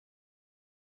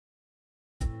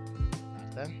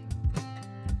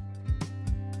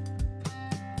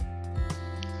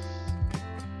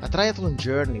triathlon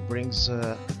journey brings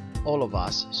all of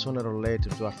us sooner or later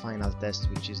to our final test,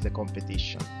 which is the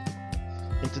competition.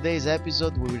 In today's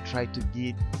episode, we will try to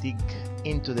dig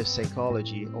into the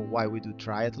psychology of why we do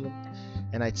triathlon,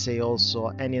 and I'd say also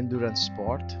any endurance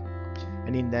sport,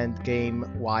 and in the end game,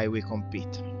 why we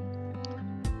compete.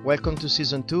 Welcome to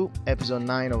Season 2, Episode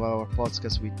 9 of our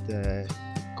podcast with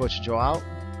Coach Joao.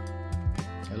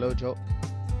 Hello, Joe.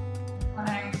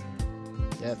 Hi.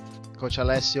 Yep. Coach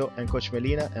Alessio and Coach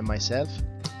Melina and myself,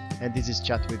 and this is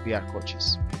Chat with VR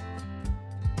Coaches.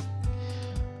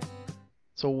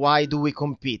 So why do we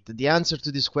compete? The answer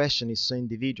to this question is so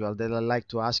individual that I'd like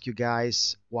to ask you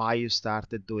guys why you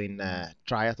started doing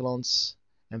triathlons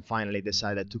and finally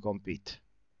decided to compete.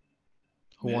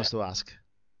 Who wants to ask?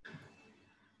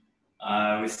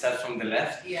 We start from the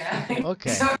left. Yeah.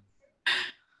 Okay.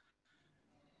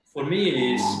 For me,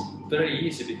 it is very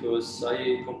easy because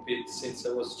I compete since I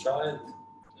was a child.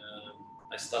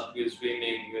 I started with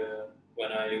swimming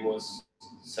when I was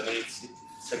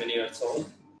 7 years old.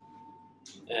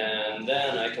 And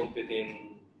then I competed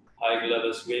in high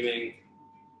level swimming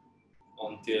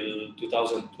until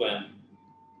 2020.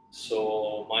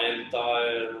 So my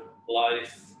entire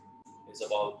life is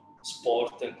about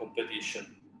sport and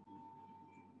competition.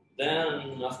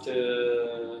 Then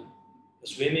after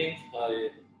swimming, I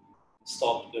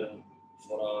stopped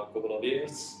for a couple of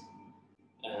years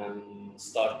and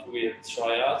start with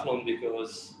triathlon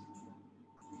because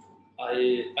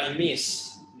I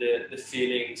miss the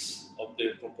feelings of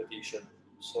the competition.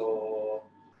 So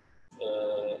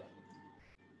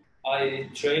I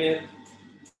trained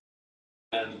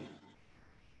and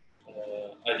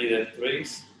I didn't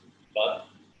race, but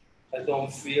I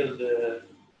don't feel the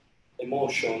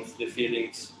emotions, the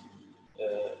feelings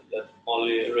that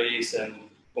only race and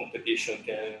competition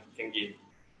can give.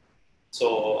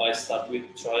 So I started with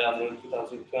triathlon in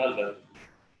 2012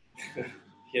 and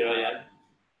here I am.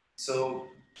 So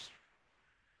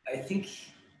I think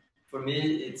for me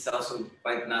it's also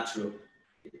quite natural.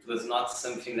 It was not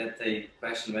something that I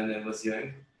questioned when I was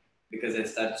young because I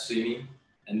started swimming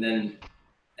and then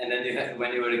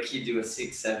when you were a kid, you were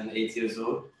 6, 7, 8 years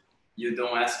old, you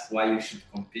don't ask why you should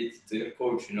compete to your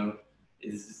coach, you know.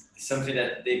 It's something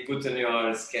that they put on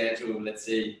your schedule, let's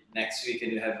say next week,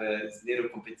 and you have a little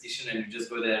competition and you just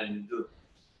go there and you do.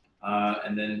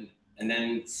 And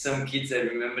then some kids, I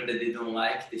remember that they don't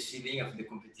like the feeling of the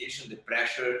competition, the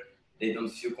pressure, they don't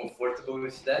feel comfortable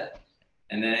with that.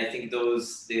 And then I think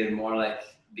they're more like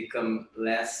become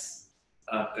less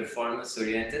performance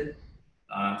oriented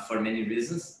for many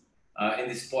reasons. In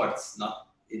the sports,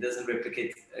 it doesn't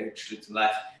replicate actually to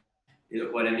life. You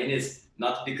know, what I mean is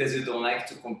not because you don't like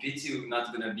to compete, you're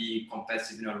not going to be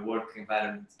competitive in your work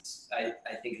environment.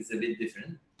 I think it's a bit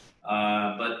different.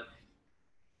 But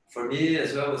for me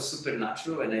as well, it was super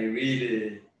natural and I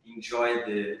really enjoyed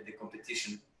the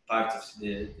competition part of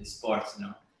the sport. You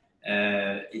know,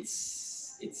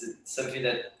 it's something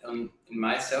that in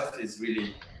myself is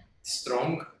really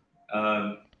strong,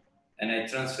 and I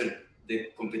transferred the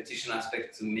competition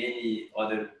aspect to many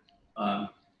other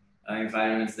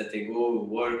environments that I go,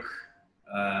 work,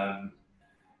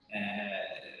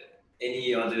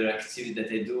 any other activity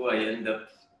that I do. I end up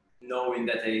knowing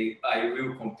that I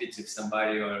will compete with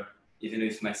somebody or even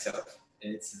with myself.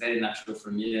 It's very natural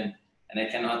for me and I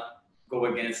cannot go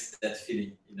against that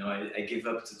feeling. You know, I give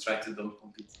up to try to don't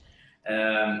compete.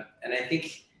 And I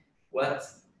think what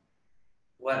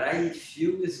I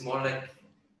feel is more like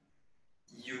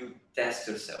you test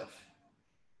yourself.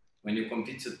 When you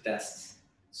compete, you test.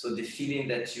 So the feeling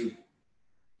that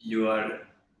you are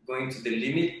going to the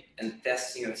limit and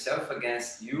testing yourself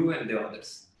against you and the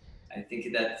others. I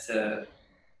think that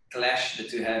clash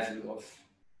that you have of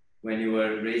when you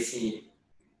are racing,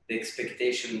 the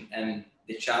expectation and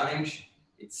the challenge,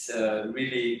 it's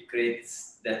really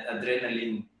creates that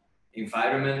adrenaline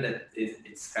environment that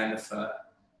it's kind of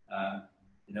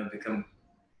become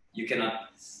you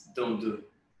don't do.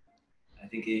 I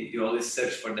think you always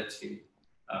search for that feeling.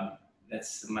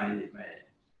 That's my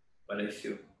what I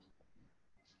feel.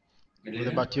 What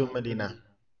about you, Melina?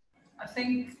 I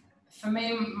think for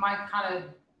me, my kind of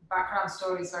background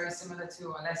story is very similar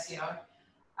to Alessio.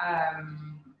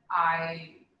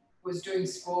 I was doing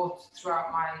sport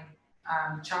throughout my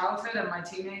childhood and my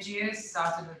teenage years.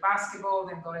 Started with basketball,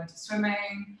 then got into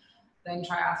swimming, then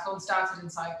triathlon started in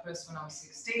Cyprus when I was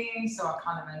 16, so I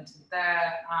kind of entered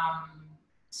there.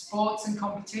 Sports and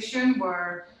competition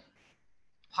were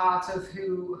part of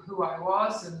who I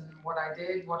was and what I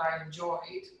did, what I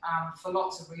enjoyed, for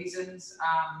lots of reasons.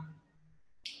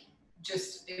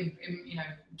 Just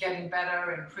getting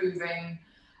better, improving,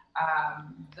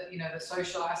 the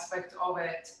social aspect of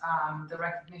it, the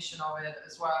recognition of it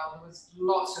as well. There was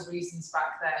lots of reasons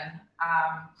back then.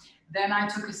 Then I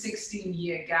took a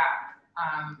 16-year gap,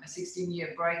 a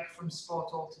 16-year break from sport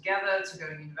altogether to go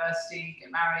to university,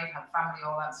 get married, have family,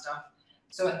 all that stuff.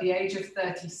 So at the age of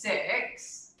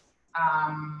 36,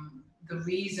 the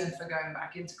reason for going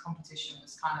back into competition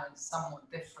was kind of somewhat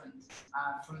different.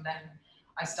 From then,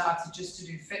 I started just to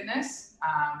do fitness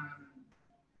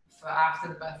for after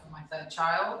the birth of my third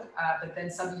child, but then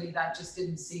suddenly that just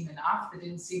didn't seem enough. There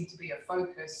didn't seem to be a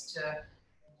focus to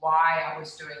why I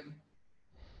was doing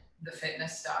the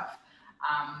fitness stuff,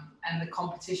 and the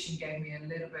competition gave me a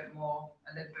little bit more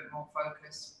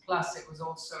focus. Plus, it was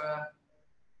also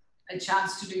a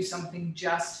chance to do something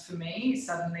just for me.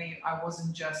 Suddenly, I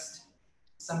wasn't just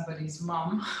somebody's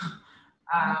mum,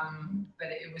 but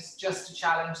it was just a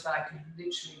challenge that I could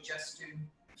literally just do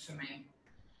for me.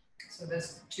 So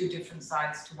there's two different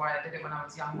sides to why I did it when I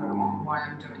was younger and why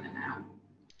I'm doing it now.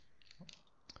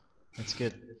 That's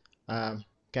good.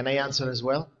 Can I answer as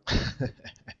well?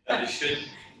 You should.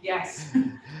 Yes.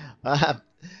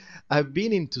 I've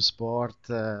been into sport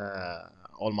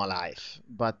all my life,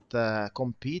 but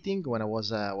competing when I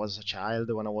was a child,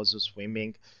 when I was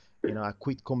swimming, I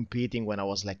quit competing when I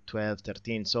was like 12,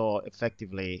 13. So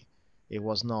effectively, it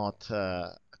was not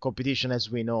competition as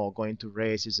we know, going to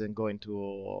races and going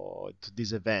to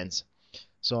these events.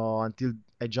 So until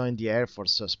I joined the Air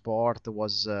Force, sport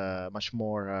was much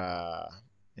more,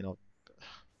 you know,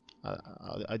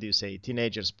 how do you say,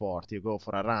 teenager sport. You go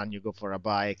for a run, you go for a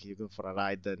bike, you go for a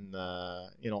ride, and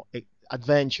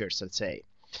adventures, let's say.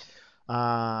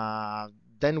 Uh,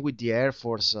 then with the Air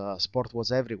Force, sport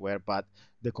was everywhere, but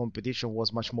the competition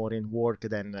was much more in work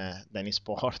than in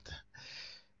sport.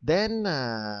 Then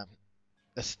I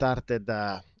started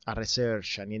a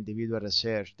research, an individual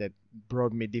research that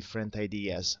brought me different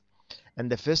ideas.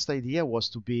 And the first idea was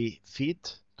to be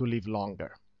fit to live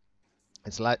longer.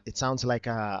 It sounds like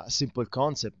a simple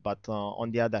concept, but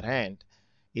on the other hand,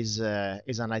 is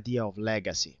an idea of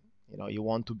legacy. You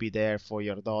want to be there for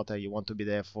your daughter, you want to be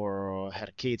there for her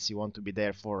kids, you want to be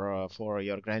there for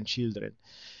your grandchildren,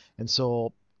 and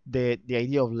so the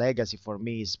idea of legacy for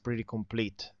me is pretty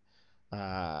complete.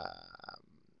 Uh,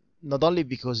 Not only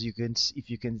because if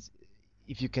you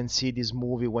can see this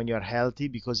movie when you're healthy,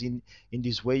 because in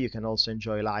this way you can also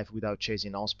enjoy life without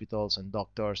chasing hospitals and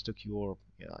doctors to cure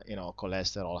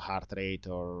cholesterol, heart rate,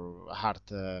 or heart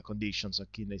conditions or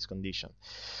kidneys condition.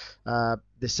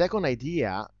 The second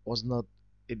idea was not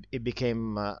it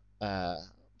became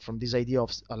from this idea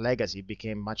of a legacy, it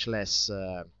became much less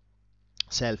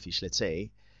selfish, let's say.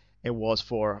 It was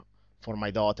for my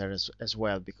daughter as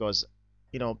well, because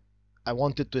you know I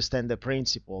wanted to extend the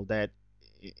principle that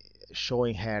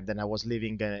showing her that I was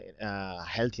living a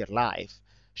healthier life,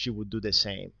 she would do the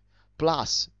same.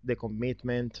 Plus the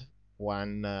commitment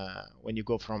when you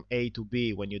go from A to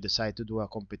B, when you decide to do a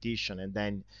competition and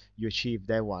then you achieve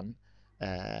that one,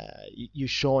 you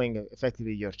showing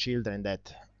effectively your children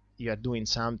that you are doing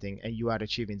something and you are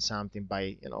achieving something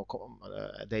by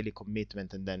a daily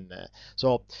commitment. And then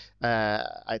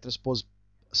I transpose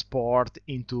sport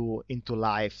into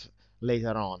life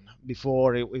later on.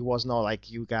 Before it was not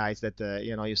like you guys that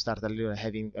you start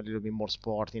having a little bit more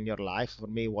sport in your life. For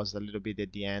me, it was a little bit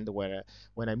at the end where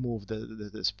when I moved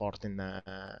the sport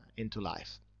into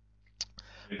life.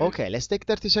 Okay, let's take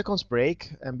 30 seconds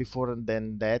break, and before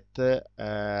then that,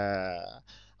 a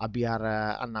BR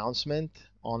announcement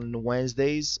on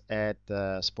Wednesdays at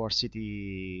Sport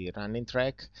City running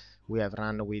track. We have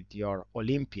run with your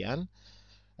Olympian.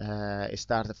 It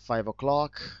starts at 5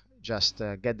 o'clock. Just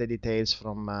get the details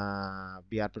from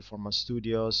BR Performance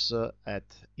Studios at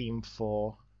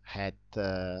info at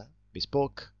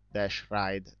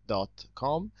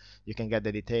bespoke-ride.com. You can get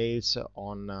the details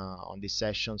on these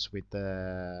sessions with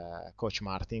Coach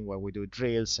Martin, where we do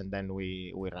drills and then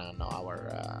we run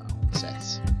our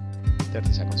sets.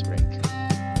 30 seconds break.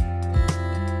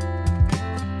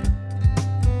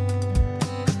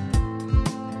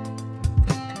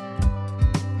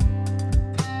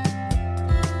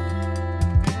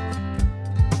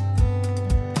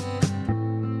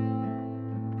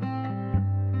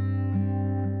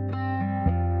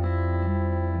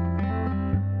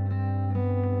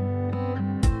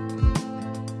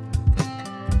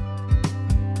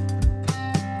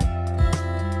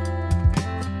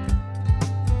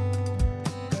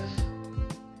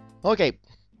 Okay,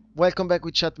 welcome back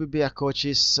with Chat with BR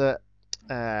Coaches.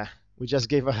 We just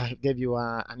gave you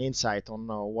an insight on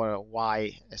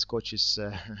why, as coaches,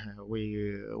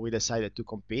 we decided to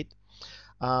compete.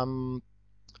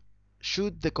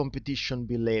 Should the competition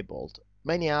be labeled?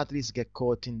 Many athletes get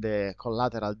caught in the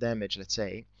collateral damage, let's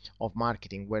say, of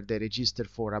marketing, where they register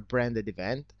for a branded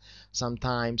event,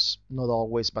 sometimes, not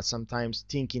always, but sometimes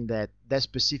thinking that that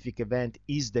specific event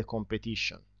is the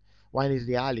competition. While in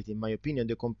reality, in my opinion,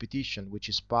 the competition, which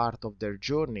is part of their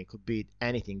journey, could be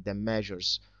anything that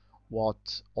measures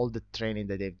what all the training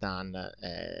that they've done,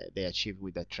 they achieved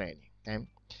with that training. Okay?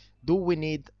 Do we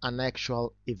need an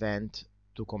actual event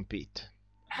to compete?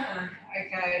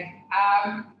 Okay.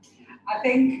 I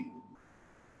think,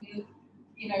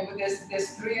 you know, there's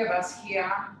three of us here.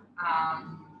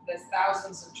 There's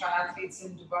thousands of triathletes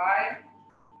in Dubai.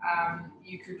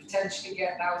 You could potentially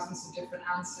get thousands of different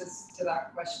answers to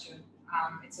that question.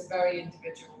 It's a very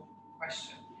individual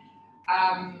question.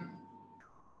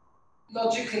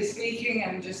 Logically speaking,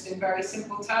 and just in very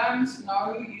simple terms,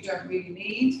 no, you don't really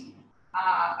need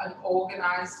an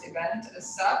organized event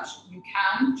as such. You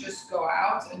can just go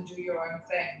out and do your own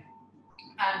thing.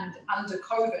 And under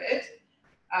COVID,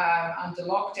 under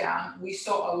lockdown, we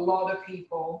saw a lot of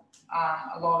people,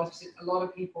 a lot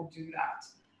of people do that.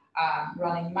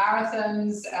 Running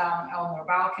marathons on their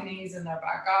balconies in their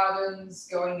back gardens,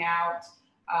 going out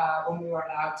when we were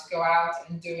allowed to go out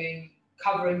and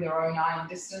covering their own iron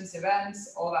distance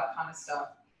events, all that kind of stuff.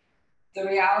 The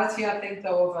reality, I think,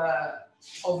 though,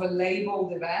 of a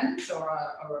labeled event or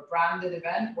a branded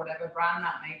event, whatever brand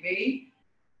that may be,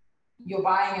 you're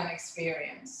buying an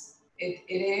experience. It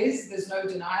is, there's no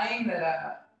denying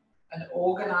that an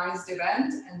organized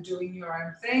event and doing your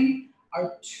own thing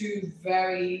are two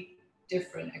very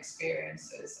different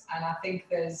experiences. And I think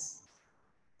there's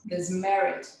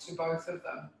merit to both of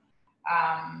them.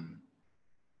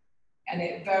 And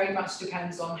it very much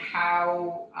depends on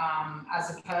how,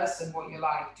 as a person, what you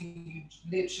like. Do you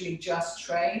literally just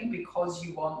train because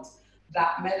you want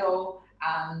that medal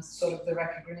and sort of the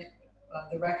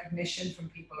recognition from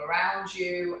people around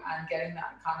you and getting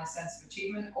that kind of sense of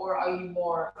achievement? Or are you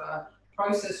more of a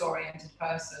process-oriented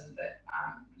person that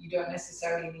you don't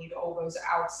necessarily need all those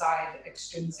outside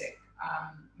extrinsic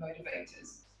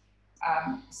motivators?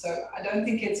 So I don't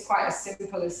think it's quite as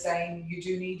simple as saying you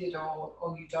do need it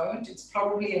or you don't. It's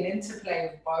probably an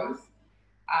interplay of both.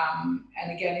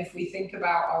 And again, if we think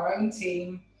about our own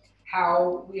team,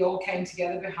 how we all came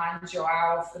together behind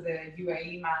Joao for the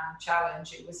UAE Man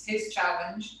Challenge. It was his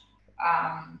challenge,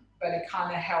 but it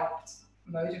kind of helped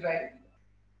motivate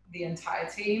the entire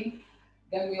team.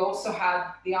 Then we also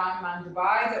had the Ironman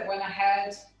Dubai that went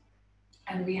ahead,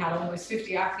 and we had almost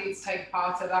 50 athletes take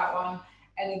part of that one.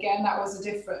 And again, that was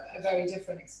a very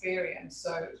different experience.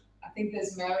 So I think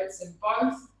there's merits in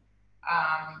both.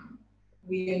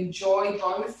 We enjoy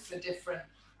both for different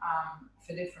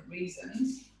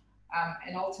reasons.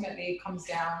 And ultimately it comes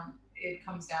down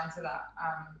to that,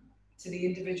 to the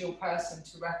individual person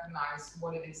to recognize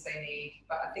what it is they need.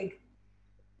 But I think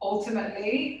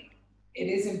ultimately it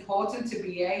is important to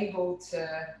be able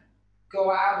to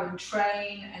go out and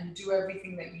train and do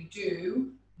everything that you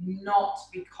do, not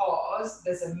because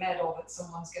there's a medal that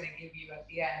someone's going to give you at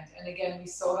the end. And again, we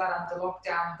saw that under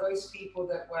lockdown. Those people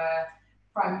that were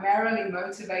primarily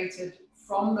motivated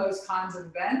from those kinds of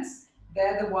events,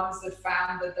 they're the ones that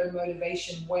found that their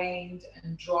motivation waned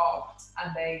and dropped,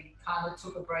 and they kind of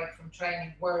took a break from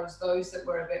training. Whereas those that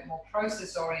were a bit more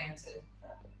process oriented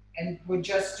and were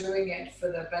just doing it for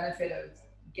the benefit of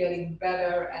getting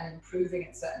better and improving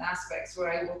at certain aspects,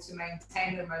 were able to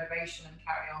maintain their motivation and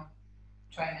carry on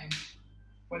training.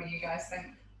 What do you guys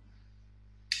think?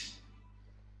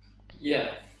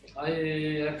 Yeah, I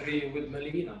agree with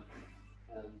Melina.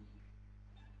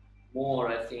 More,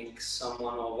 I think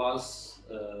someone of us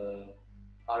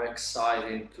are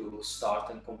excited to start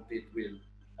and compete with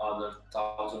other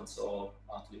thousands of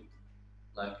athletes,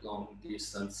 like long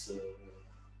distance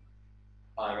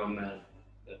Ironman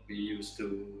that we used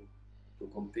to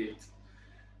compete,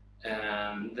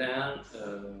 and then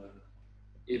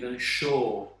even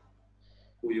show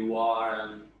who you are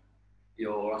and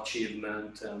your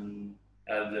achievement, and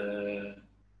have the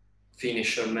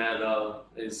finisher medal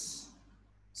is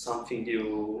something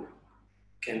you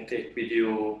can take with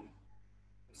you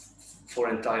for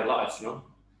entire life, no?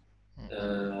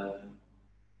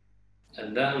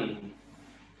 And then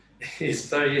it's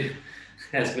very,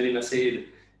 as Melina said,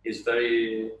 it's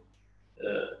very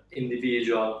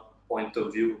individual point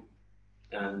of view,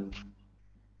 and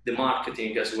the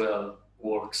marketing as well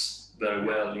works very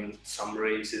well in some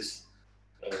races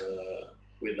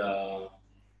with a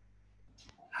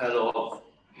hell of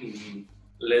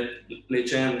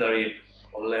legendary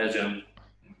or legend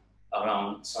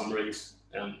around some race,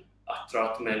 and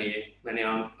attract many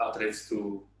athletes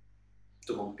to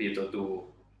compete or do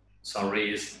some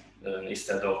race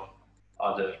instead of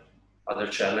other other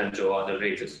challenge or other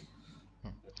races.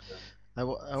 I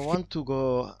want to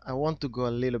go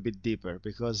a little bit deeper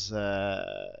because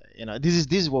this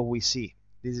is what we see.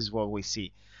 This is what we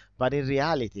see. But in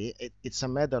reality, it's a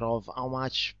matter of how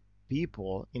much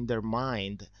people in their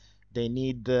mind they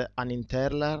need an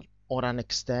internal or an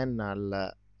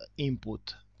external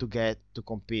input to get to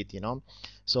compete, you know.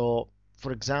 So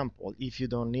for example, if you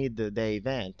don't need the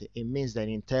event, it means that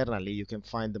internally you can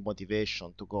find the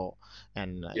motivation to go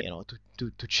and Yeah.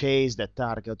 to chase that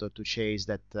target or to chase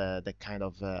that kind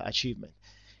of achievement.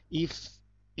 If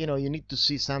you need to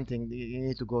see something, you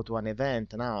need to go to an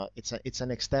event. Now it's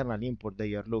an external input that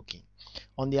you're looking.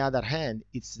 On the other hand,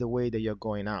 it's the way that you're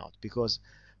going out, because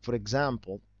for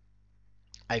example,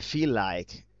 I feel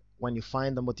like when you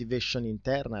find the motivation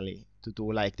internally to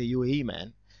do like the UAE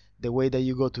man, the way that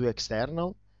you go to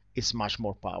external is much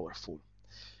more powerful.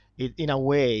 In a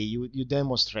way, you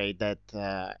demonstrate that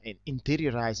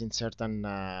interiorizing certain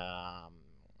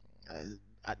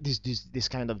this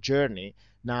kind of journey.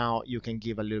 Now you can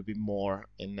give a little bit more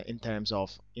in terms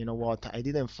of, you know what, I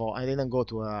didn't go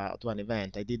to an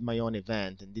event. I did my own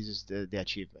event, and this is the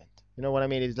achievement. You know what I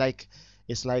mean? It's like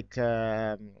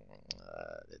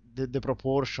the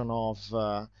proportion of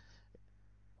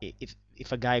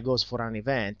if a guy goes for an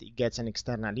event, he gets an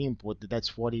external input.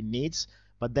 That's what he needs.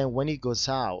 But then when he goes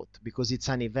out, because it's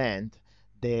an event,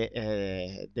 the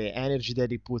energy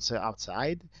that he puts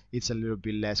outside, it's a little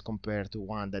bit less compared to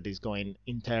one that is going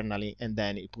internally and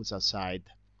then he puts outside.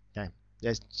 Okay,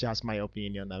 that's just my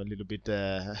opinion. A little bit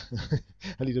a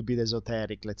little bit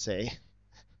esoteric, let's say.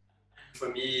 For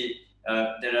me,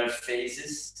 there are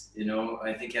phases.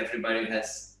 I think everybody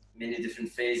has many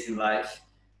different phases in life,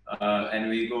 and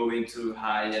we go into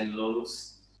high and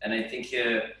lows. And I think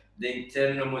the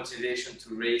internal motivation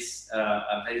to race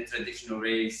a very traditional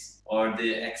race, or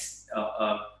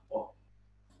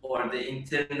or the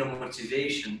internal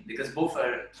motivation, because both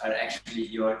are actually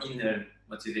your inner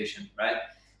motivation, right?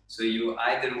 So you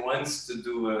either want to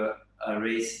do a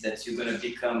race that you're going to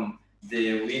become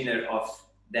the winner of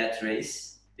that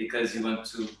race because you want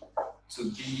to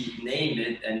be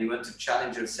named and you want to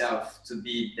challenge yourself to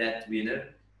be that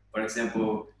winner. For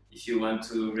example, if you want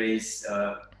to race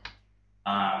a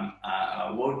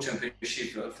world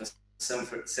championship of some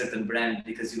certain brand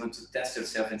because you want to test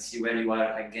yourself and see where you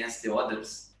are against the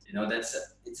others,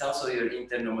 it's also your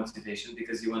internal motivation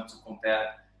because you want to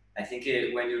compare. I think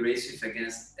when you race with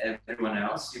against everyone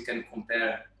else, you can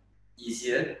compare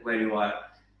easier where you are.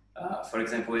 For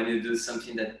example, when you do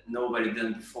something that nobody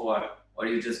done before, or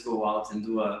you just go out and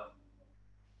do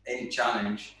any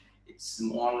challenge, it's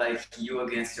more like you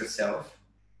against yourself,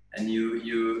 and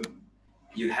you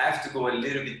have to go a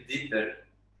little bit deeper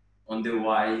on the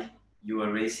why you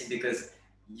are racing, because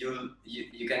you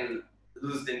can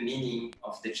lose the meaning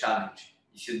of the challenge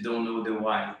if you don't know the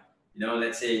why.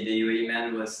 Let's say the UAE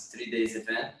Man was 3 days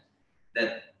event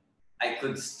that I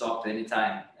could stop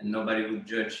anytime and nobody would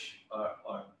judge,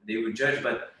 or they would judge,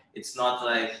 but it's not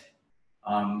like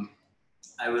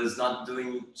I was not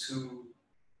doing to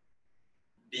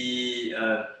be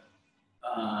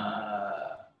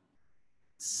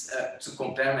to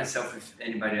compare myself with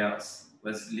anybody else. It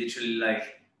was literally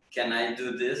like, can I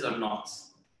do this or not?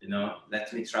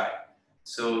 Let me try.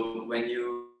 So when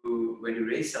you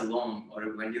race alone,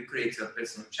 or when you create a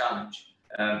personal challenge,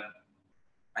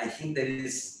 I think there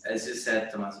is, as you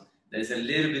said, Tommaso, there is a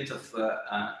little bit of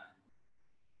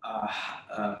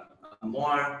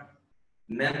more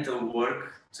mental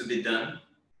work to be done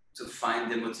to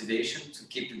find the motivation to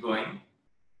keep going,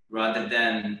 rather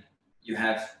than you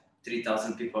have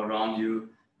 3,000 people around you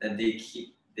that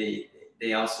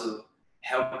they also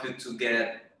help you to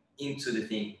get into the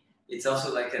thing. It's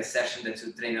also like a session that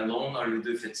you train alone or you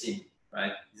do with a team,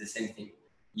 right? It's the same thing.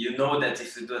 You know that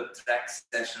if you do a track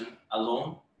session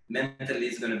alone, mentally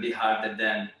it's going to be harder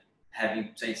than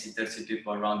having 20, 30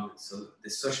 people around you. So the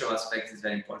social aspect is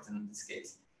very important in this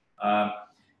case.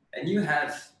 And you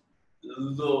have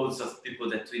loads of people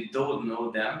that we don't know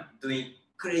them doing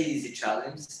crazy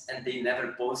challenges, and they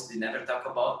never post, they never talk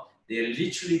about. They're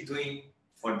literally doing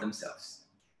for themselves.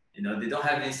 They don't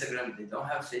have Instagram, they don't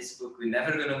have Facebook. We're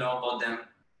never gonna know about them.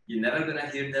 You're never gonna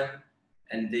hear them,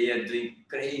 and they are doing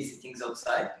crazy things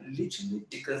outside, literally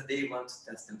because they want to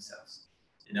test themselves.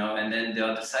 And then the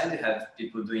other side, you have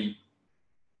people doing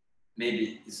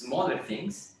maybe smaller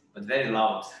things, but very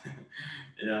loud.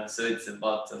 So it's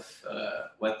about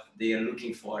what they are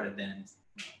looking for at the end.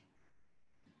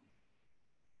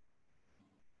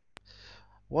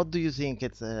 What do you think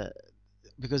it's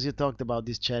because you talked about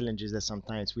these challenges that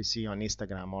sometimes we see on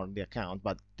Instagram or the account,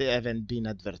 but they haven't been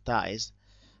advertised.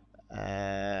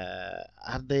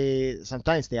 are they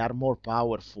sometimes they are more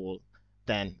powerful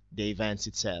than the events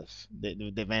itself, the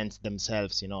events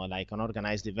themselves, like an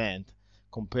organized event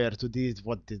compared to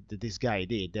this guy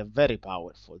did. They're very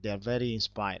powerful. They are very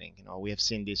inspiring. We have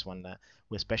seen this one,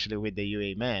 especially with the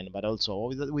UA men, but also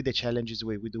with the challenges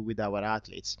we do with our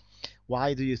athletes.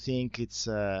 Why do you think it's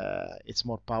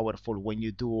more powerful when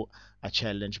you do a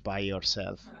challenge by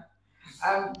yourself?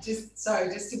 Just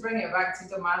to bring it back to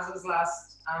Tommaso's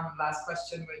last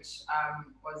question, which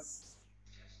was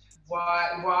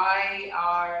why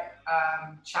are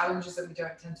challenges that we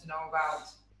don't tend to know about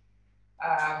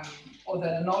or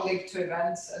that are not linked to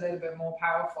events a little bit more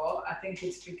powerful? I think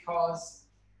it's because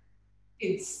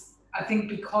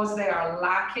they are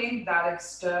lacking that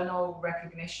external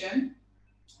recognition.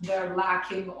 They're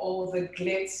lacking all the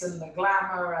glitz and the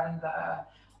glamour and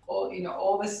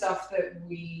all the stuff that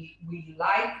we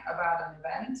like about an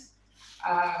event.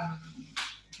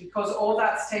 Because all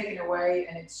that's taken away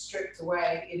and it's stripped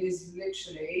away, it is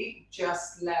literally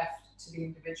just left to the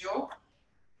individual.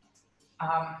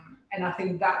 And I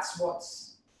think that's what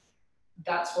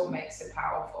makes it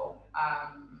powerful.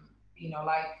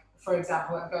 Like for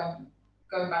example,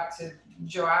 going back to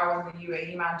Joao and the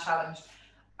UAE Man Challenge,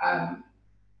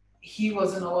 he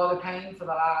was in a lot of pain for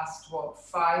the last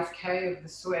 5K of the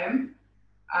swim,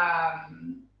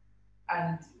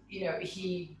 and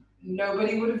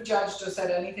nobody would have judged or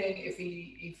said anything if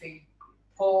he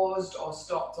paused or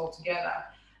stopped altogether.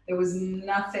 There was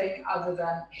nothing other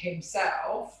than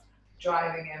himself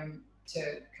driving him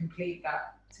to complete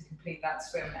that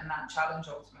swim and that challenge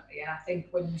ultimately. And I think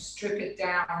when you strip it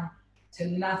down to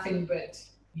nothing but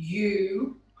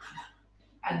you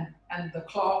and the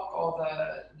clock or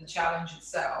the challenge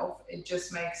itself, it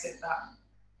just makes it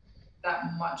that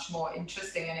much more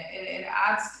interesting, and it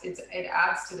adds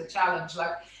to the challenge.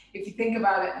 Like if you think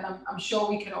about it, and I'm sure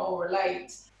we can all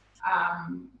relate.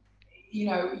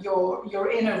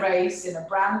 You're in a race, in a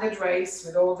branded race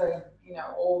with all the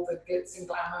glitz and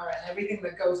glamour and everything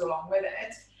that goes along with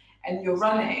it, and you're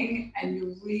running and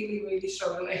you're really, really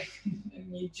struggling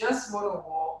and you just want to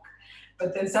walk,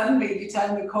 but then suddenly you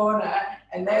turn the corner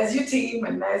and there's your team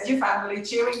and there's your family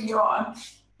cheering you on.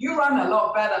 You run a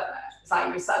lot better there. It's like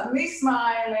you're suddenly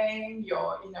smiling,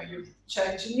 you're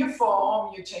changing your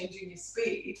form, you're changing your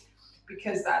speed,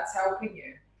 because that's helping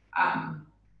you.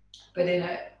 But in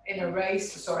an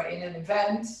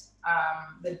event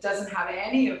that doesn't have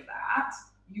any of that,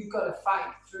 you've got to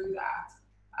fight through that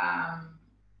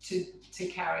to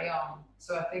carry on.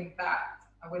 So I think that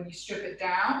when you strip it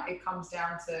down, it comes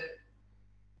down to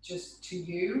just to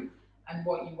you and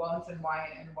what you want and why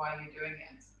you're doing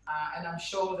it. And I'm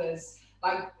sure there's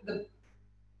like the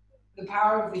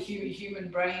power of the human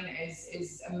brain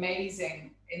is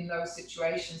amazing in those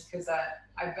situations, because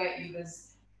I bet you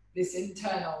there's this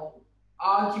internal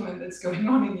argument that's going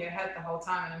on in your head the whole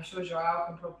time, and I'm sure Joao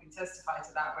can probably testify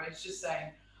to that, where it's just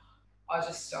saying, "I'll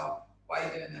just stop. Why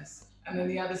are you doing this?" And then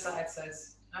the other side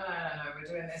says, "No, we're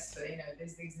doing this for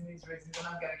these and these reasons, and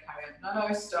I'm going to carry on.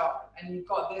 No, stop." And you've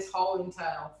got this whole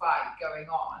internal fight going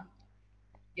on.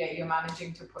 Yet you're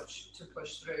managing to push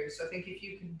through. So I think if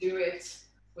you can do it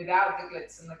without the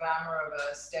glitz and the glamour of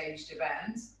a staged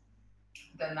event,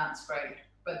 then that's great.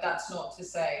 But that's not to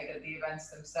say that the events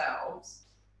themselves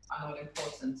are not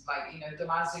important. Like,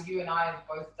 Tommaso, you and I have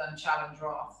both done Challenge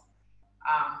Roth.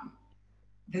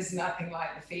 There's nothing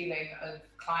like the feeling of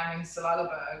climbing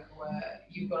Slalberg, where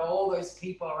you've got all those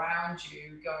people around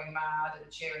you going mad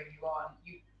and cheering you on.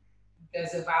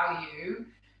 There's a value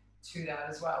to that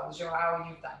as well. Joao,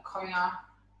 you've done Kona.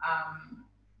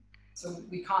 So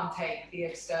we can't take the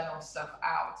external stuff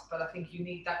out, but I think you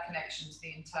need that connection to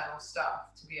the internal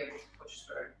stuff to be able to push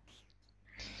through.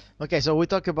 Okay, so we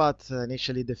talk about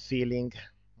initially the feeling,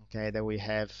 okay, that we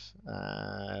have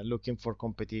looking for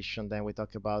competition. Then we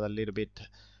talk about a little bit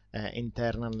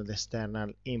internal and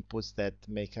external inputs that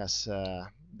make us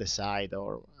decide,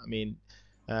 or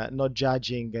not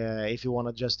judging if you want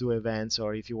to just do events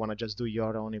or if you want to just do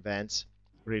your own events.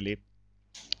 Really,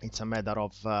 it's a matter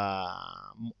of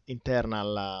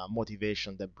internal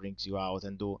motivation that brings you out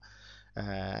and do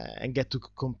and get to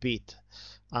compete.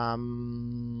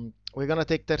 We're gonna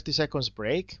take 30 seconds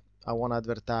break. I want to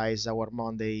advertise our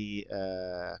Monday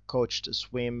coached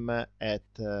swim at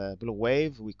Blue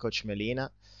Wave with Coach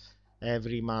Melina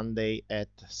every Monday at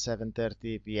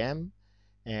 7:30 p.m.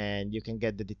 and you can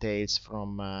get the details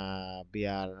from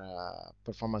BR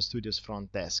Performance Studios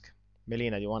front desk.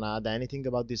 Melina, do you want to add anything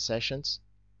about these sessions?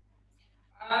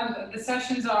 The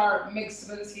sessions are mixed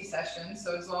ability sessions,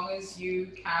 so as long as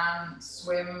you can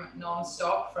swim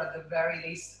non-stop for at the very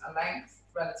least a length,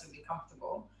 relatively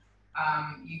comfortable,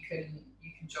 you can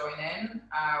join in.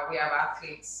 We have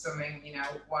athletes swimming,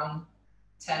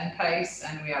 1:10 pace,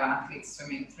 and we have athletes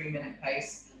swimming 3-minute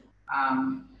pace.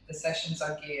 The sessions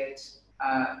are geared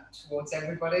towards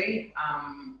everybody,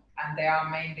 and they are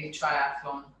mainly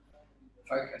triathlon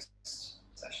focused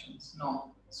sessions, not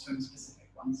swim specific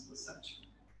ones as such.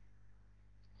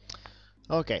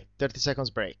 Okay, 30 seconds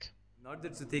break. In order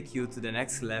to take you to the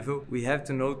next level, we have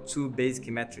to know two basic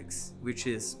metrics, which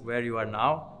is where you are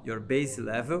now, your base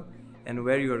level, and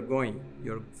where you are going,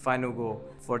 your final goal.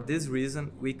 For this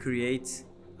reason, we create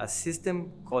a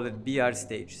system called BR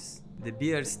stages. The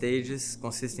BR stages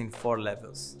consist in 4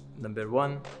 levels. Number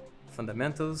 1,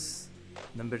 fundamentals.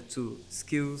 Number 2,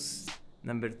 skills.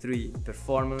 Number 3,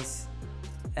 performance.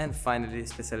 And finally,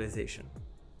 specialization.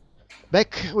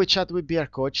 Back we chat with BR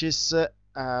coaches.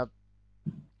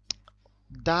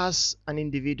 Does an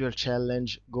individual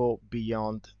challenge go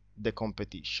beyond the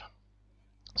competition?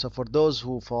 So for those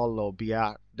who follow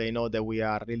BR, they know that we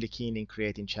are really keen in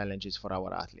creating challenges for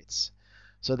our athletes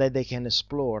so that they can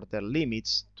explore their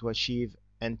limits to achieve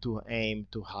and to aim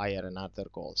to higher and other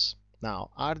goals.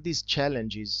 Now, are these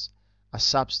challenges a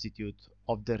substitute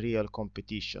of the real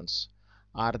competitions?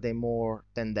 Are they more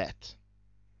than that?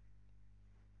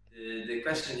 The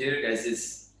question here, guys,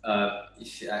 is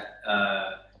if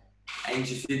an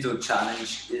individual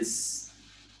challenge is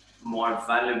more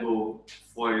valuable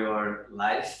for your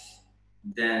life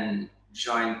than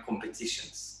join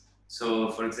competitions.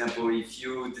 So, for example, if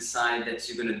you decide that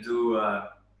you're gonna do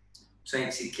a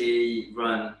 20K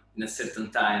run in a certain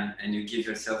time and you give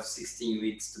yourself 16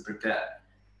 weeks to prepare,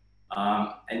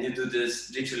 and you do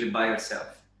this literally by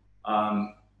yourself,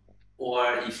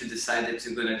 or if you decide that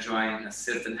you're gonna join a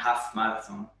certain half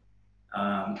marathon,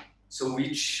 so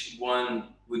which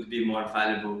one would be more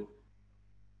valuable?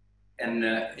 And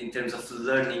in terms of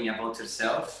learning about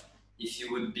yourself, if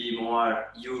you would be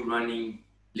more you running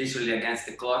literally against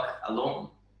the clock alone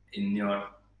in your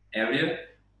area,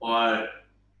 or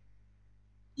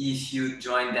if you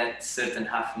join that certain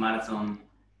half marathon,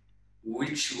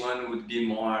 which one would be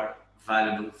more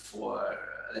valuable for,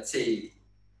 let's say,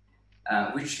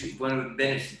 which one would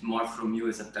benefit more from you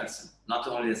as a person, not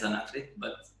only as an athlete,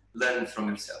 but learn from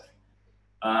yourself.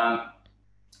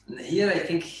 Here, I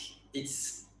think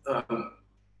it's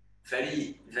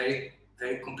very, very,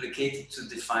 very complicated to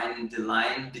define the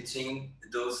line between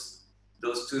those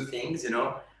two things.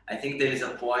 I think there is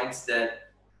a point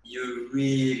that you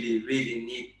really, really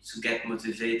need to get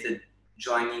motivated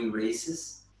joining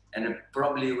races, and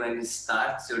probably when you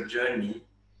start your journey,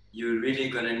 you're really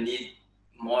gonna need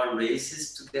more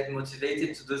races to get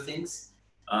motivated to do things,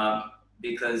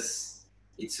 because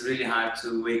it's really hard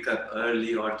to wake up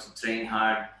early or to train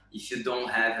hard if you don't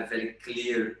have a very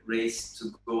clear race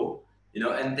to go,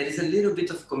 and there is a little bit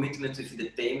of commitment with the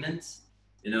payment.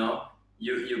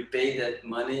 You pay that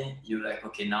money, you're like,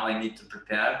 okay, now I need to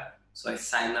prepare, so I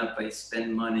sign up, I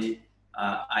spend money,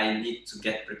 I need to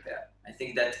get prepared. I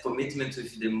think that commitment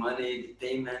with the money, the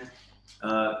payment,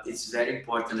 it's very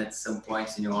important at some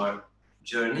point in your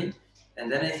journey.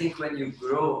 And then I think when you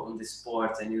grow on the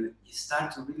sport and you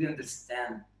start to really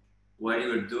understand what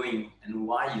you're doing and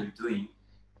why you're doing,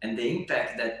 and the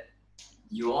impact that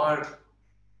your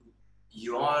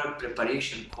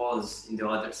preparation causes in the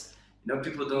others.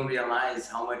 People don't realize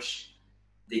how much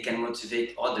they can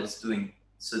motivate others doing.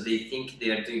 So they think they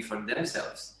are doing for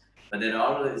themselves, but there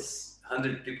are always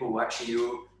 100 people watching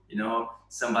you,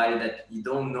 somebody that you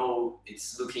don't know,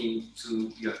 it's looking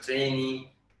to your training.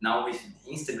 Now with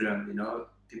Instagram,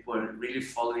 people are really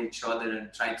following each other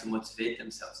and trying to motivate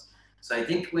themselves. So I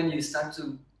think when you start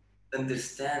to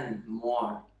understand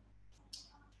more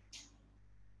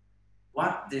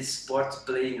what the sport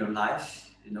play in your life,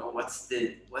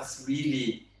 what's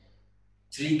really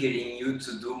triggering you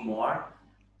to do more,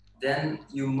 then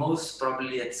you most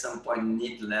probably at some point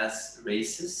need less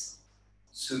races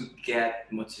to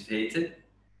get motivated.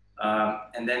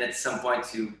 And then at some point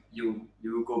you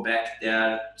go back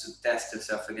there to test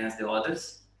yourself against the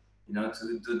others,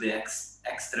 to do the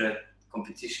extra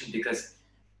competition, because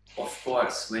of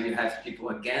course when you have people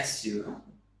against you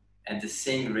at the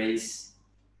same race,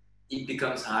 it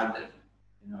becomes harder.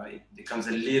 It becomes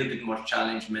a little bit more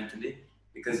challenge mentally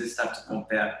because you start to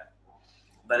compare.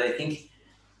 But I think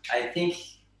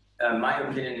my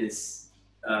opinion is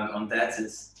on that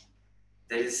is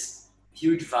there is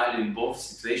huge value in both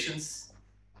situations.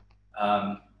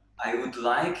 I would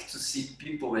like to see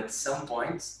people at some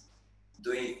point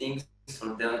doing things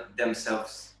for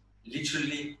themselves,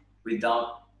 literally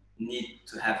without need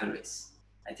to have a race.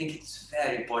 I think it's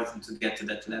very important to get to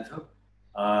that level,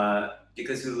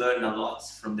 because you learn a lot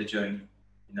from the journey.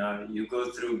 You know, you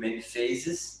go through many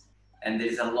phases, and there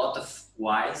is a lot of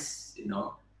whys. You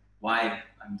know, why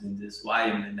I'm doing this, why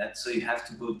I'm doing that. So you have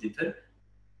to go deeper.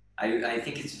 I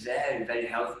think it's very, very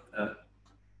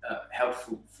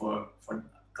helpful for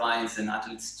clients and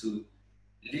athletes to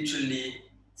literally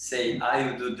say,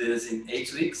 I will do this in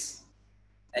 8 weeks.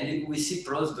 And we see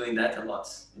pros doing that a lot.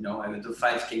 You know, I will do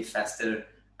 5K faster.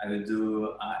 I will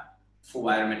do full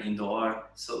Ironman indoor.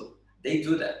 So they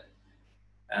do that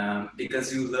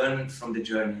because you learn from the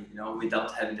journey, you know,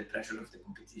 without having the pressure of the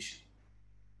competition.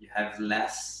 You have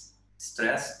less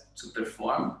stress to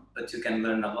perform, but you can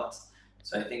learn a lot.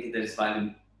 So I think there is value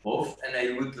in both. And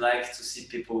I would like to see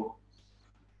people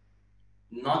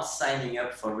not signing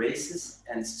up for races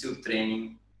and still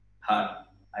training hard.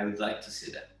 I would like to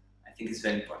see that. I think it's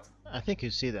very important. I think you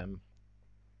see them.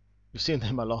 You've seen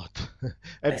them a lot.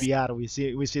 I At see. BR,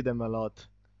 we see them a lot.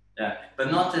 Yeah, but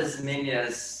not as many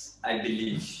as I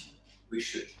believe we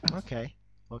should. Okay,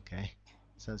 okay,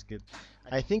 sounds good.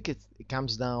 I think it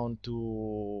comes down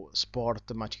to sport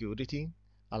maturity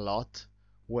a lot,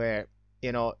 where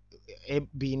you know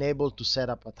being able to set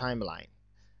up a timeline,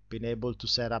 being able to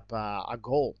set up a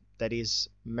goal that is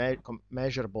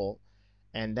measurable,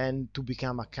 and then to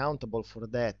become accountable for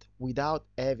that without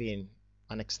having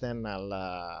an external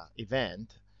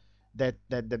event.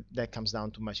 That comes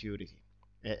down to maturity.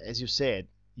 As you said,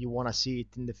 you want to see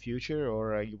it in the future,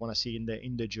 or you want to see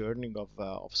in the journey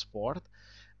of sport,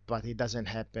 but it doesn't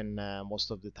happen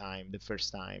most of the time. The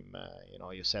first time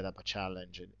you set up a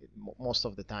challenge, most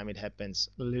of the time it happens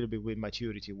a little bit with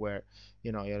maturity, where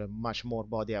you're much more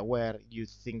body aware. You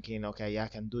thinking, okay, yeah, I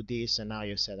can do this, and now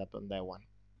you set up on that one.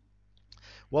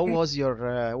 What was your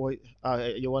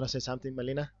you want to say something,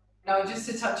 Melina? No, just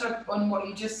to touch up on what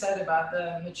you just said about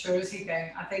the maturity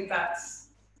thing, I think that's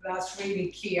really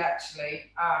key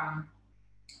actually,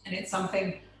 and it's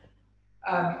something.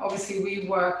 Obviously, we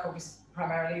work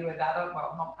primarily with adult.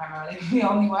 Well, not primarily. We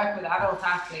only work with adult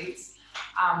athletes.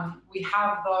 We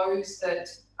have those that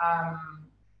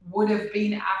would have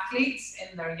been athletes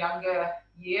in their younger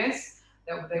years,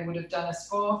 that they would have done a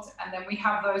sport, and then we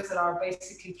have those that are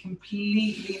basically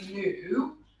completely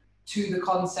new to the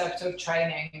concept of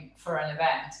training for an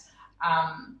event.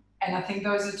 And I think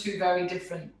those are two very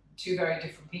different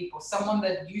people. Someone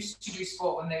that used to do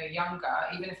sport when they were younger,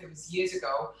 even if it was years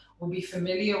ago, will be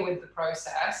familiar with the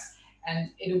process,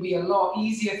 and it'll be a lot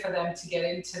easier for them to get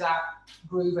into that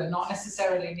groove and not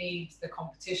necessarily need the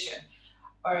competition.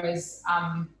 Whereas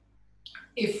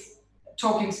if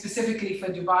talking specifically for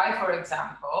Dubai, for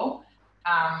example,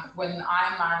 when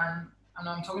Ironman, and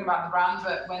I'm talking about the brand,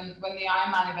 but when the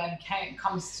Ironman event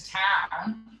comes to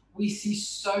town, we see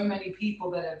so many people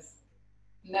that have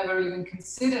never even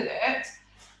considered it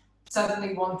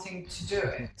suddenly wanting to do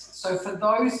it. So for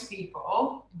those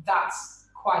people, that's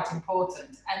quite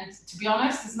important. And to be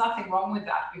honest, there's nothing wrong with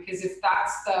that, because if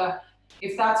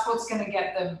that's what's going to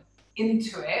get them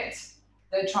into it,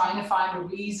 they're trying to find a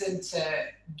reason to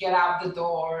get out the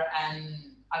door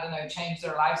and, I don't know, change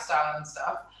their lifestyle and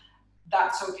stuff.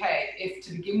 That's okay. If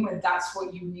to begin with, that's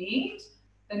what you need,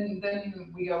 then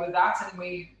we go with that, and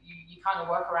you kind of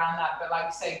work around that. But like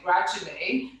you say,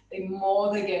 gradually, the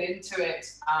more they get into it,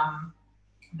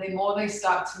 the more they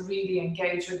start to really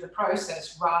engage with the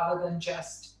process rather than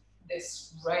just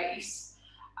this race,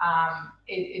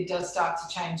 it does start to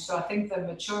change. So I think the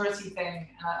maturity thing,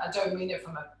 and I don't mean it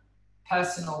from a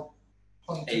personal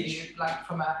point of view, like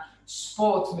from a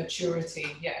sport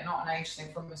maturity, not an age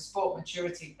thing, from a sport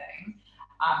maturity thing,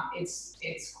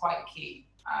 it's quite key,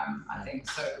 I think.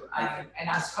 So, and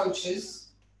as coaches,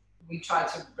 we try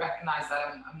to recognize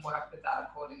that and work with that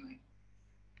accordingly.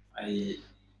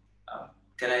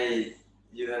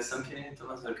 You have something,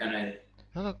 Thomas, or can I?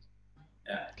 No.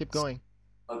 Yeah. Keep going.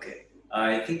 Okay.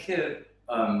 I think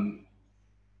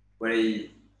what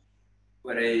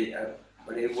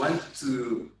I want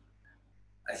to,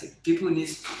 I think people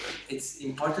it's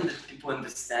important that people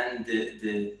understand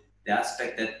the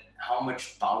aspect that how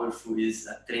much powerful is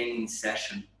a training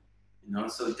session,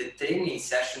 so the training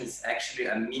session is actually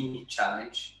a mini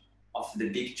challenge of the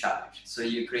big challenge. So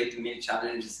you create mini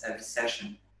challenges every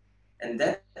session, and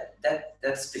that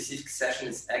specific session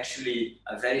is actually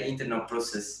a very internal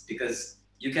process, because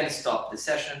you can stop the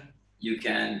session, you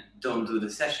can don't do the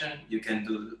session, you can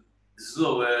do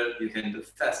slower, you can do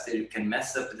faster, you can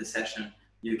mess up the session,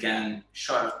 you can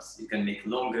short, you can make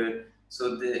longer.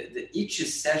 So the each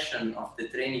session of the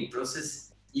training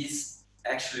process is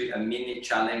actually a mini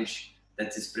challenge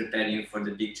that is preparing you for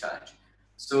the big challenge.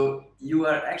 So you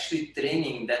are actually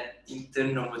training that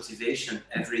internal motivation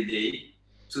every day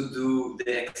to do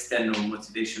the external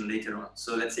motivation later on.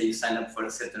 So let's say you sign up for a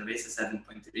certain race, a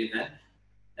 7.3 event,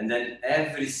 and then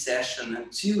every session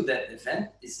until that event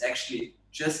is actually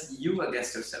just you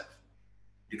against yourself,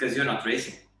 because you're not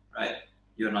racing, right?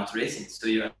 You're not racing, so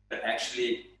you're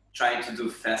actually trying to do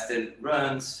faster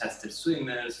runs, faster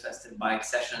swimmers, faster bike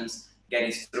sessions,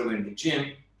 getting stronger in the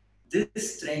gym.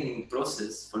 This training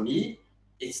process for me,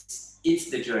 it's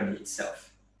the journey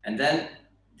itself, and then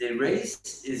the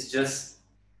race is just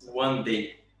one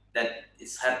day that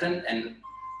it's happened, and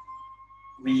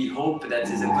we hope that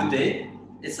is a good day.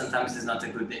 It sometimes is not a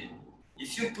good day.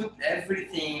 If you put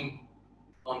everything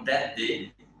on that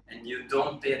day and you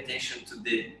don't pay attention to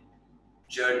the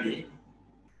journey,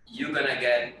 you're gonna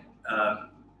get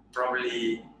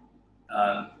probably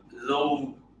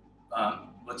low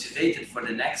motivated for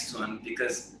the next one,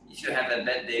 because if you have a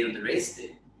bad day on the race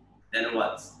day, then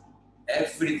what?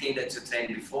 Everything that you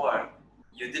trained before,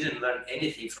 you didn't learn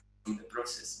anything from the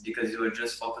process because you were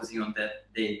just focusing on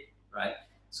that day, right?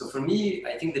 So for me,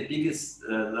 I think the biggest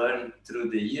learn through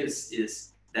the years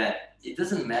is that it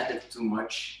doesn't matter too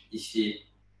much if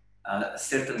a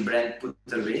certain brand put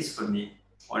a race for me,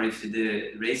 or if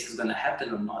the race is gonna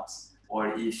happen or not,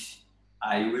 or if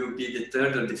I will be the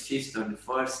third or the fifth or the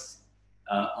first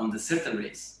on the certain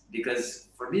race. Because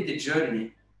for me, the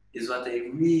journey is what I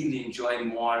really enjoy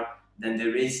more than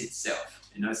the race itself.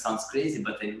 You know, it sounds crazy,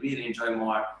 but I really enjoy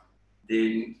more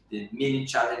the mini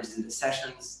challenges in the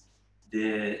sessions,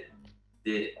 the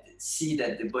see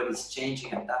that the body is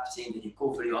changing, adapting, the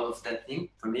recovery, all of that thing.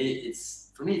 For me,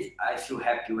 I feel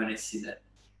happy when I see that,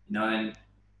 you know,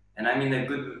 and I'm in a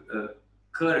good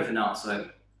curve now, so it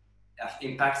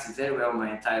impacts very well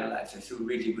my entire life. I feel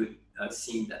really good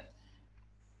seeing that.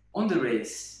 On the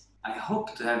race, I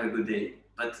hope to have a good day,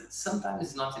 but sometimes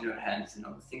it's not in your hands, you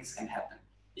know, things can happen.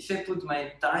 If I put my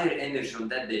entire energy on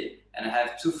that day and I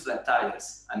have 2 flat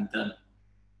tires, I'm done.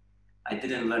 I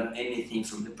didn't learn anything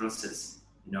from the process.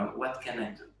 You know, what can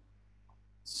I do?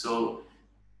 So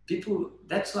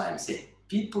that's why I'm saying,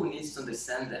 people need to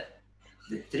understand that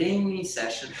the training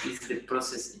session is the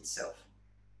process itself.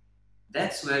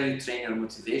 That's where you train your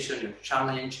motivation, your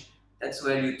challenge. That's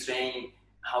where you train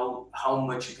how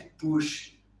much you can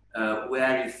push,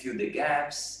 where you fill the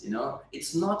gaps, you know.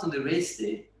 It's not on the race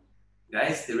day.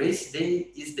 Guys, the race day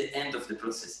is the end of the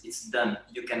process. It's done.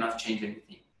 You cannot change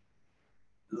anything.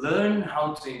 Learn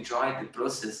how to enjoy the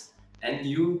process, and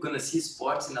you're gonna see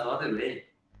sports in another way.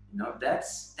 You know,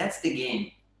 that's the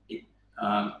game.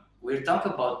 We're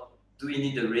talking about, do you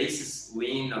need the races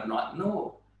win or not?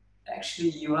 No, actually,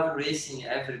 you are racing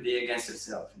every day against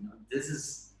yourself. You know,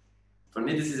 for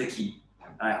me, this is a key.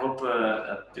 I hope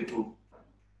people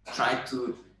try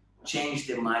to change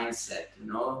their mindset.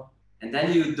 You know, and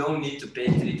then you don't need to pay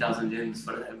 3,000 dirhams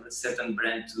for a certain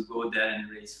brand to go there and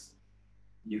race.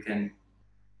 You can.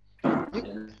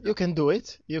 You can do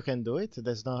it. You can do it.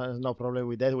 There's no problem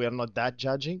with that. We are not that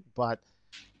judging, but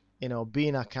you know,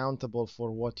 being accountable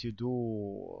for what you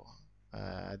do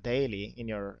daily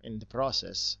in the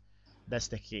process, that's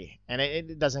the key. And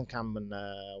it doesn't come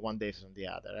one day from the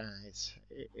other.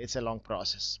 It's a long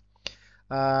process.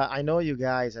 I know you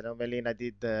guys. I know Melina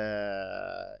did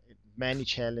many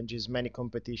challenges, many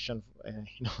competition,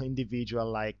 you know, individual,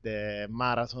 like the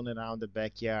marathon around the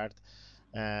backyard.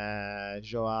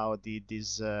 Joao did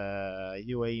this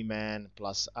UAE man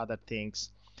plus other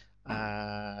things.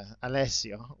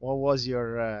 Alessio, what was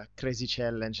your crazy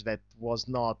challenge that was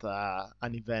not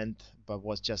an event but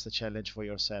was just a challenge for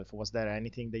yourself? Was there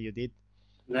anything that you did?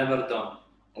 Never done.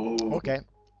 Oh, Okay,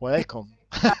 welcome.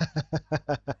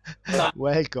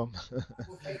 Welcome.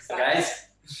 We'll fix that. guys,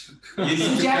 you need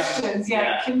to Suggestions,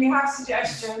 yeah. Can we have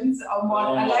suggestions on what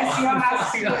Alessio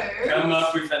has to do? come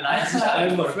up with a nice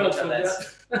challenge I'm for afraid Coach of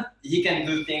Alessio. He can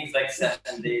do things like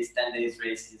 7 days, 10 days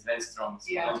race. He's very strong. So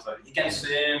Yeah. don't worry. He can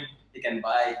swim, he can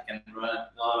bike, he can run.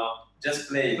 No. Just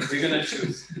play. We're gonna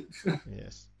choose.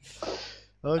 Yes.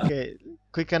 Okay,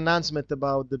 quick announcement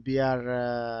about the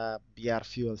BR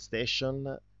fuel station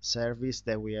service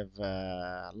that we have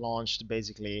launched.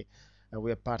 Basically,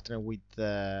 we are partnering with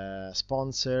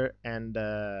sponsor and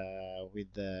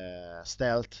with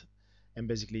Stealth, and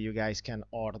basically you guys can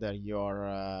order your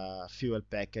fuel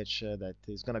package that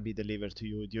is gonna be delivered to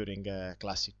you during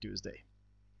Classic Tuesday.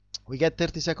 We get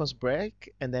 30 seconds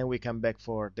break and then we come back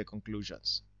for the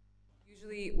conclusions.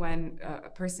 Usually when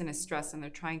a person is stressed and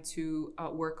they're trying to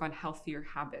work on healthier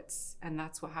habits, and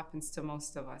that's what happens to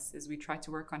most of us, is we try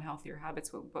to work on healthier habits,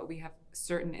 but we have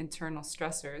certain internal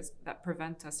stressors that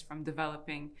prevent us from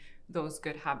developing those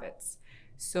good habits.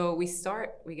 So we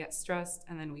get stressed,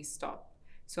 and then we stop.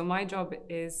 So my job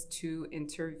is to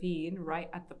intervene right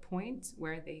at the point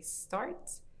where they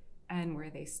start and where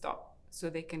they stop, so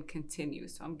they can continue.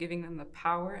 So I'm giving them the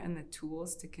power and the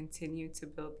tools to continue to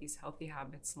build these healthy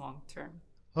habits long term.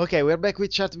 Okay, we're back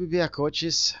with Chat BBA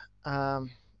coaches.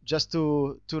 Just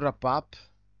to wrap up,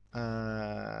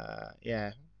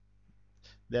 yeah,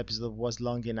 the episode was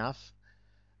long enough.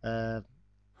 I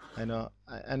know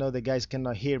the guys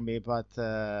cannot hear me, but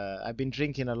I've been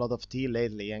drinking a lot of tea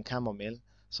lately and chamomile,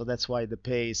 so that's why the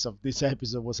pace of this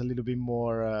episode was a little bit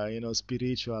more,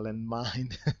 spiritual and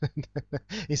mind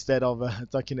instead of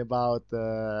talking about,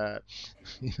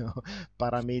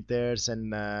 parameters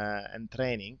and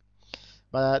training.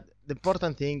 But the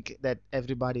important thing that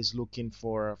everybody is looking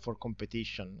for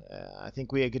competition. I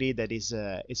think we agree that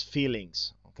is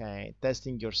feelings. Okay,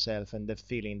 testing yourself and the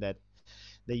feeling that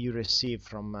you receive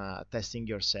from testing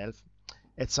yourself.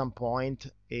 At some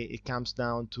point, it comes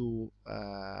down to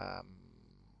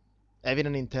having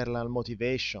an internal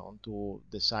motivation to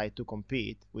decide to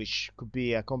compete, which could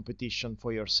be a competition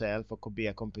for yourself or could be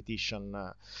a competition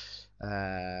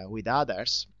with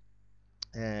others.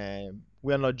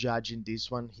 We are not judging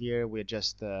this one here. We're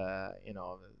just,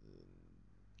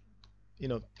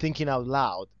 thinking out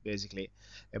loud, basically,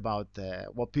 about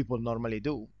what people normally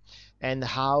do and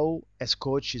how, as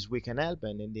coaches, we can help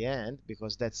them in the end,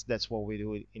 because that's what we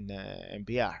do in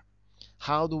MPR.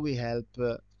 How do we help,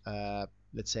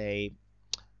 let's say,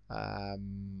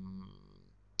 um,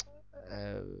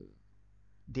 uh,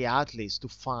 the athletes to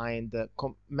find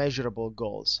measurable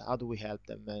goals? How do we help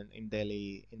them in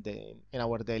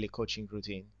our daily coaching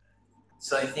routine?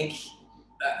 So I think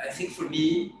for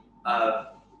me,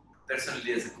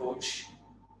 personally as a coach,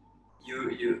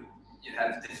 you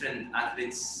have different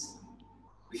athletes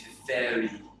with very,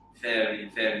 very,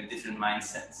 very different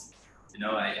mindsets.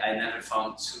 I never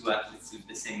found two athletes with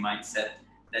the same mindset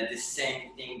that the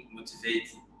same thing motivate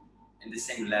in the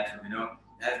same level.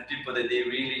 I have people that they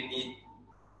really need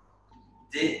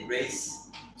the race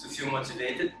to feel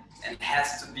motivated, and it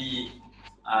has to be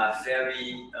a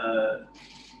very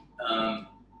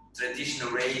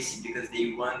traditional race because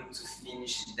they want to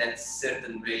finish that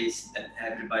certain race that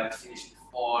everybody finished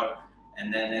before,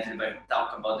 and then everybody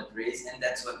talk about that race, and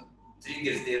that's what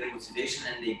triggers their motivation,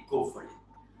 and they go for it.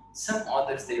 Some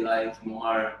others, they like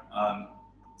more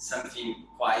something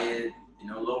quiet,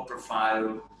 low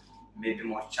profile, maybe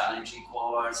more challenging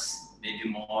course, maybe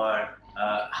more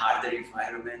harder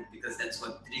environment, because that's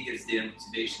what triggers their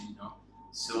motivation.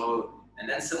 So, and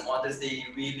then some others, they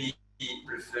really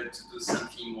prefer to do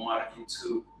something more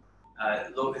into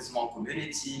small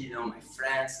community. My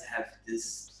friends have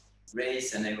this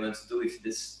race and I want to do with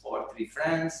this 4-3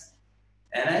 friends.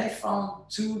 And I found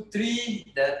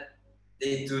 2-3 that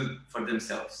they do for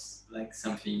themselves, like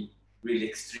something really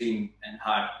extreme and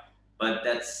hard, but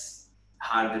that's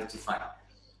harder to find.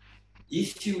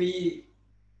 If we,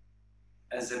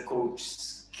 as a coach,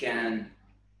 can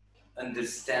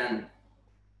understand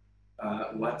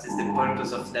what is the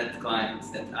purpose of that client,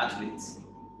 that athlete,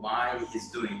 why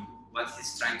he's doing, what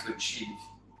he's trying to achieve,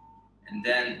 and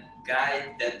then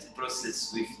guide that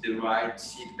process with the right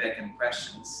feedback and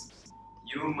questions,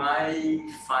 you might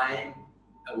find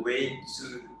a way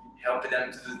to help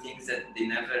them to do things that they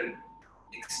never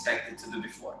expected to do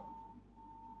before.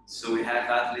 So we have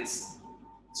athletes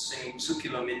swimming 2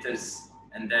 kilometers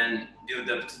and then build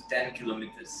up to 10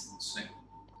 kilometers swim.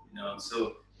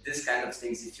 So this kind of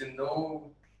things, if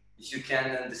you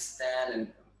can understand and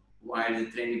why the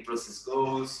training process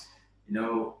goes,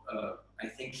 I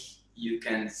think you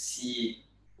can see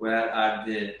where are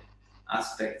the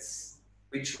aspects,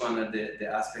 which one are the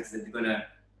aspects that are gonna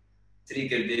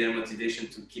trigger their motivation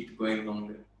to keep going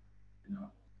longer.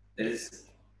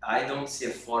 I don't see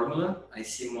a formula. I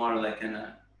see more like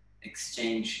an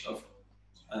exchange of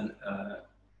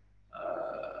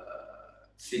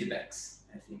feedbacks.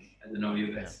 I think. I don't know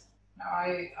you guys. No,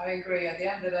 I agree. At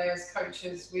the end of the day, as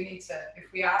coaches, we need to,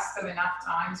 if we ask them enough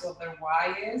times what their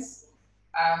why is,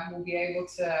 we'll be able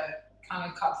to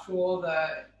kind of cut through all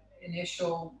the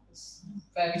initial,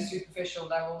 very superficial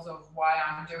levels of why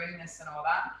I'm doing this and all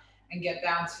that, and get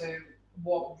down to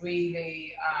what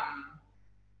really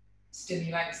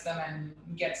stimulates them and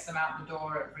gets them out the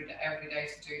door every day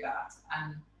to do that.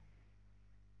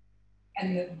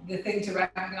 And the thing to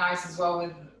recognize as well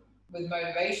with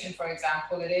motivation, for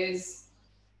example, it is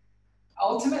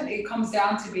ultimately it comes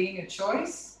down to being a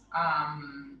choice.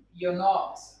 You're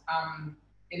not.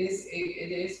 It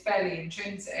is fairly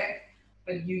intrinsic,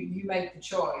 but you make the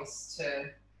choice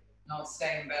to not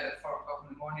stay in bed at 4 o'clock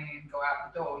in the morning and go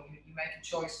out the door. You make a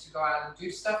choice to go out and do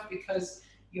stuff because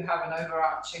you have an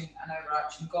overarching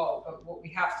goal. But what we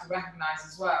have to recognize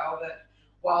as well, that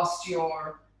whilst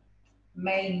your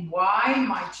main why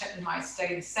might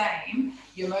stay the same,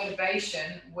 your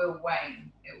motivation will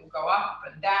wane. It will go up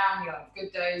and down. You'll have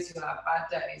good days, you'll have bad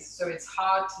days. So it's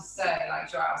hard to say, like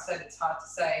Joao said, it's hard to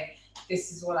say,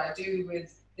 this is what I do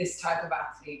with this type of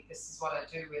athlete, this is what I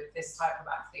do with this type of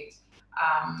athlete.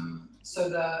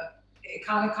 It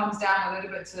kind of comes down a little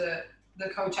bit to the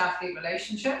coach-athlete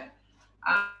relationship,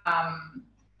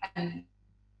 and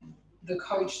the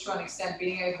coach, to an extent,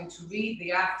 being able to read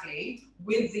the athlete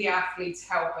with the athlete's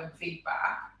help and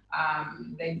feedback.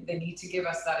 They need to give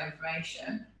us that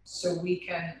information so we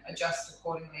can adjust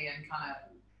accordingly and kind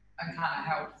of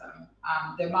help them.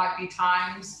 There might be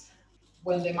times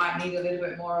when they might need a little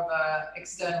bit more of a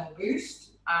external boost.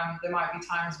 There might be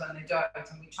times when they don't,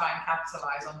 and we try and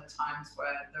capitalize on the times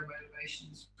where their motivation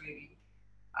is really,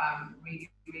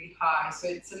 really high. So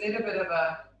it's a little bit of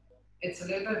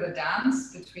a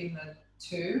dance between the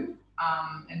two,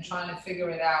 and trying to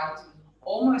figure it out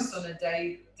almost on a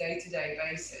day-to-day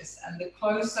basis. And the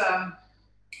closer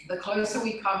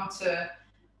we come to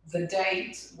the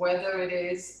date, whether it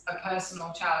is a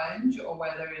personal challenge or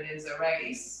whether it is a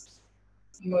race,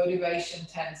 motivation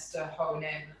tends to hone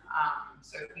in.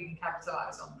 So if we can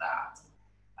capitalize on that,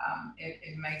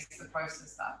 it makes the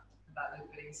process that little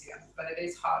bit easier. But it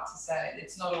is hard to say.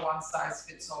 It's not a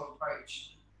one-size-fits-all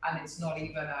approach, and it's not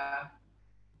even a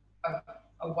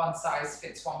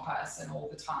one-size-fits-one person all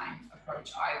the time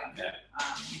approach either. Yeah.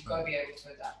 You've got to be able to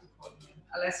adapt accordingly.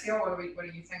 Alessio, what do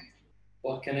you think?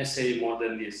 What can I say more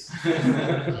than this?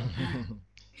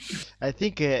 I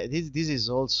think this is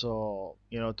also,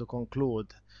 to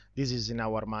conclude, this is in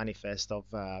our manifest of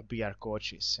BR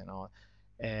coaches,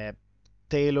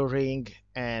 tailoring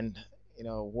and,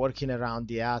 working around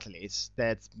the athletes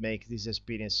that make this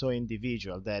experience so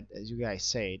individual that, as you guys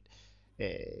said,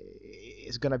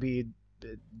 it's going to be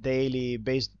daily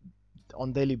based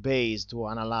to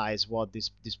analyze what these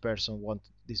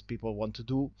people want to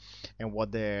do and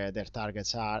what their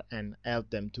targets are, and help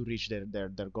them to reach their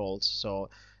goals. So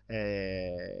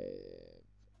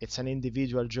it's an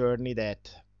individual journey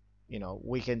that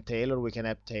we can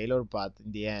help tailor, but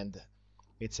in the end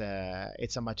it's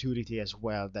a maturity as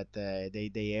well that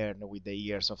they earn with the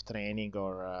years of training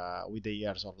or with the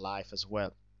years of life as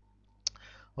well.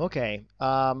 Okay,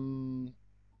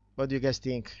 what do you guys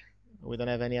think? We don't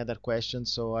have any other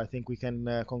questions, so I think we can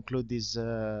conclude this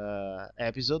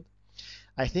episode.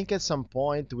 I think at some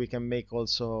point we can make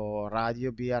also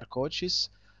radio BR coaches,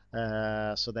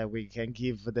 so that we can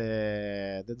give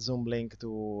the Zoom link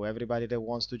to everybody that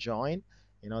wants to join.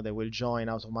 They will join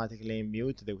automatically in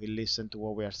mute. They will listen to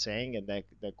what we are saying, and that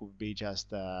could be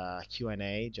just a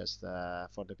Q&A, just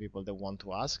for the people that want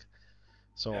to ask.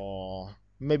 So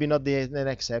maybe not the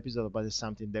next episode, but it's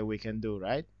something that we can do,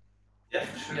 right? Yeah,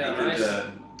 for sure. Yeah,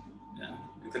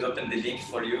 We could open the link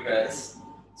for you guys,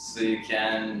 so you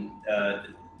can.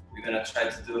 We're gonna try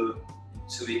to do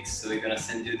 2 weeks, so we're gonna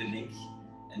send you the link,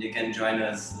 and you can join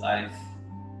us live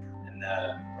and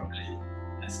probably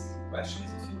ask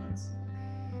questions if you want.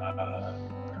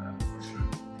 For sure.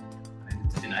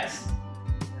 It'd be nice.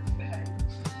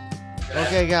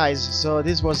 Okay, guys. So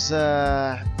this was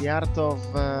the art of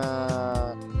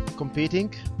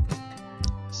competing.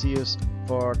 See you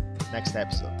for next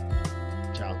episode.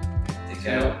 Ciao. Take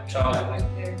care. Ciao.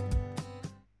 Thank you.